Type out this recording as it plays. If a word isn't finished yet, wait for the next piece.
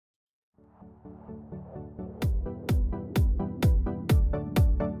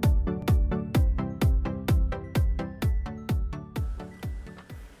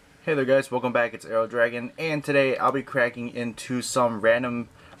Hey there guys, welcome back, it's Arrow Dragon, and today I'll be cracking into some random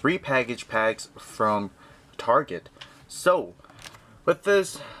repackaged packs from Target. So, with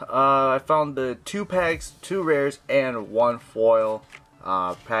this, I found the 2 packs, 2 rares, and 1 foil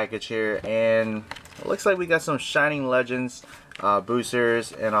package here, and it looks like we got some Shining Legends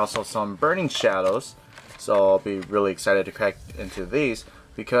boosters, and also some Burning Shadows. So I'll be really excited to crack into these,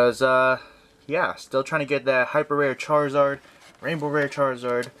 because, yeah, still trying to get that Hyper Rare Charizard, Rainbow Rare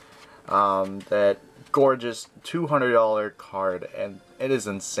Charizard, that gorgeous $200 card, and it is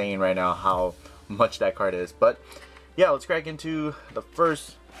insane right now how much that card is. But yeah, let's crack into the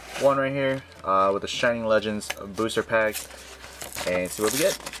first one right here with the Shining Legends booster packs and see what we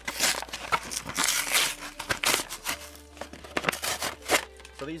get.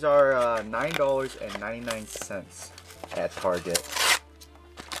 So these are $9.99 at Target,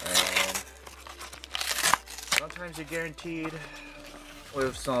 and sometimes you're guaranteed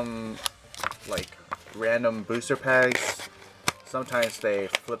with some like random booster packs. Sometimes they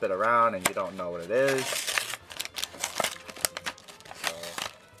flip it around and you don't know what it is. So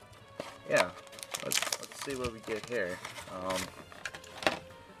yeah, let's see what we get here. I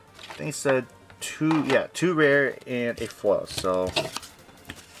think it said two rare and a foil. So let's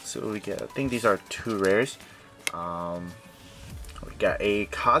see what we get. I think these are 2 rares. We got a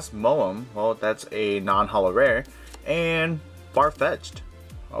Cosmoem. Well, that's a non-holo rare, and Farfetch'd.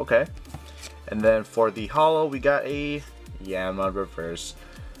 Okay. And then for the holo, we got a Yama reverse.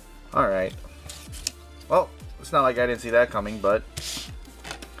 Alright. Well, it's not like I didn't see that coming, but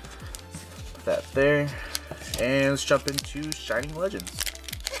put that there. And let's jump into Shining Legends.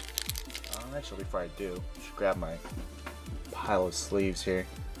 Actually, before I do, I should grab my pile of sleeves here,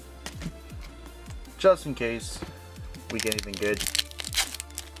 just in case we get anything good.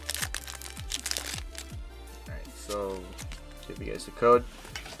 Alright, so give you guys the code.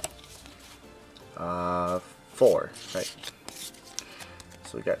 4, right?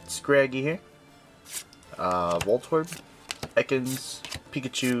 So we got Scraggy here, Voltorb, Ekans,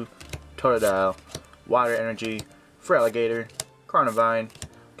 Pikachu, Totodile, Water Energy, Feraligatr, Carnivine,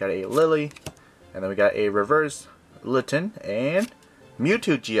 got a Lily, and then we got a Reverse Litten and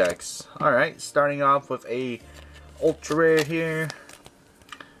Mewtwo GX. Alright, starting off with a Ultra Rare here.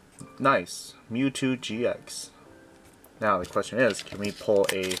 Nice, Mewtwo GX. Now the question is, can we pull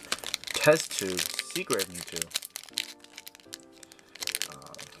a Test Tube Secret Mewtwo?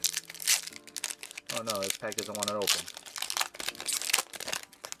 Oh no, this pack doesn't want it open.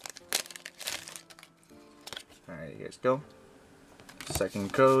 Alright, you guys go.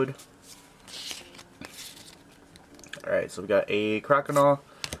 Second code. Alright, so we got a Croconaw,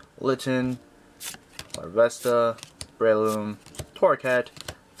 Litten, Larvesta, Breloom, Torracat,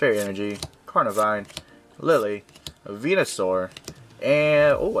 Fairy Energy, Carnivine, Lily, Venusaur,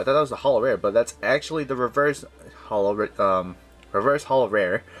 and oh, I thought that was the holo rare, but that's actually the reverse holo rare,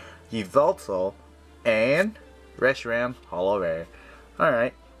 Yveltal, and Reshiram holo rare.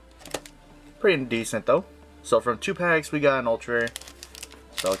 Alright, pretty decent though. So from 2 packs we got an ultra rare,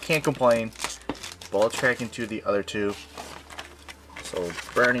 so I can't complain. But let's crack into the other 2. So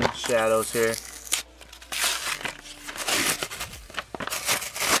Burning Shadows here,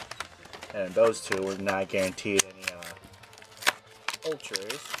 and those 2 were not guaranteed any ultras.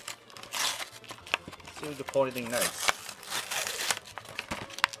 Let's see if we can pull anything nice.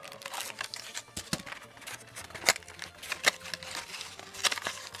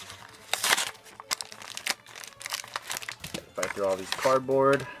 Fight through all these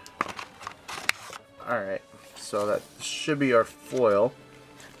cardboard. Alright, so that should be our foil.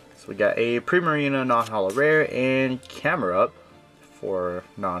 So we got a Primarina non-holo rare and Camerupt for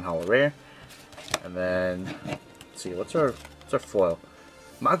non-holo rare. And then let's see, what's our foil?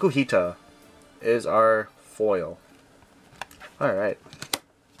 Makuhita is our foil. Alright.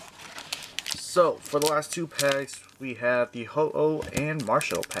 So for the last 2 packs we have the Ho-Oh and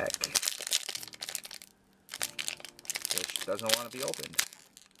Marshall pack, which doesn't want to be opened.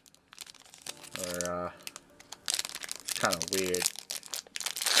 Or it's kind of weird.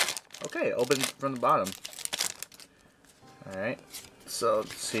 Okay, open from the bottom. Alright. So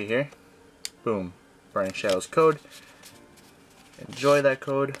let's see here. Boom. Burning Shadows code. Enjoy that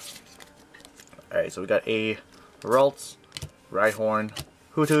code. Alright, so we got a Ralts, Rhyhorn,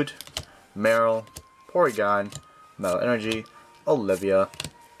 Hoothoot, Meryl, Porygon, Metal Energy, Olivia,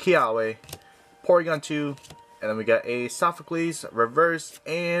 Kiawe, Porygon 2, and then we got a Sophocles, Reverse,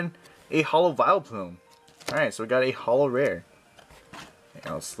 and a holo Vileplume. Alright, so we got a holo rare. And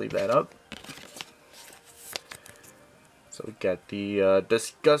I'll sleeve that up. So we got the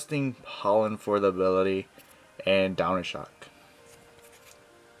Disgusting Pollen for the ability, and Downer Shock.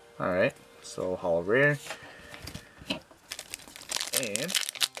 Alright, so holo rare. And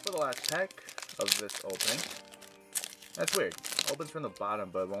for the last pack of this opening, that's weird. Opens from the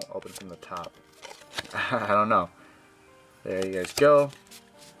bottom, but it won't open from the top. I don't know. There you guys go.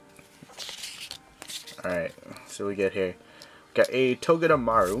 Alright, so we get here. Got a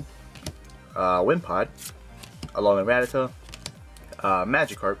Togedemaru, Wimpod, Alolan Rattata,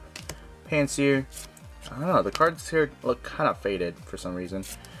 Magikarp, Pansear. I don't know, the cards here look kind of faded for some reason.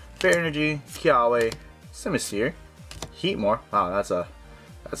 Fair Energy, Kiawe, Simisear, Heatmore. Wow, that's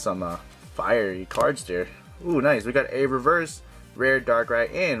some fiery cards there. Ooh, nice. We got a reverse rare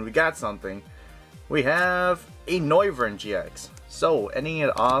Darkrai, and we got something. We have a Noivern GX. So ending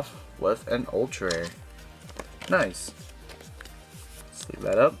it off with an ultra rare. Nice. Let's leave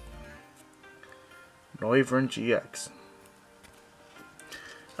that up. Noivern GX.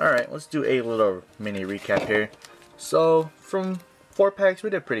 Alright, let's do a little mini recap here. So, from 4 packs,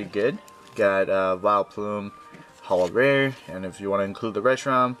 we did pretty good. Got Vileplume, Holo Rare, and if you want to include the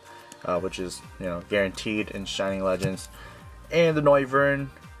Reshiram, which is, you know, guaranteed in Shining Legends, and the Noivern,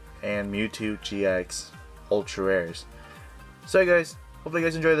 and Mewtwo GX Ultra Rares. So guys, hopefully you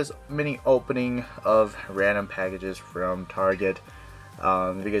guys enjoy this mini opening of random packages from Target.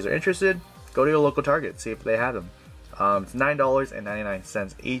 If you guys are interested, go to your local Target, see if they have them. It's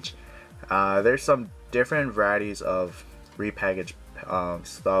 $9.99 each. There's some different varieties of repackaged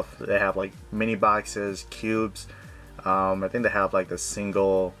stuff. They have like mini boxes, cubes. I think they have like the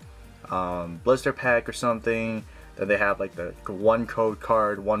single blister pack or something. Then they have like the 1 code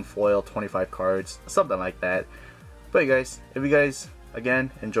card, 1 foil, 25 cards, something like that. But guys, if you guys again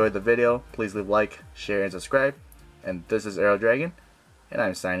enjoyed the video, please leave a like, share, and subscribe. And this is Aero Dragon, and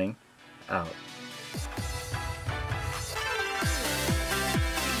I'm signing out.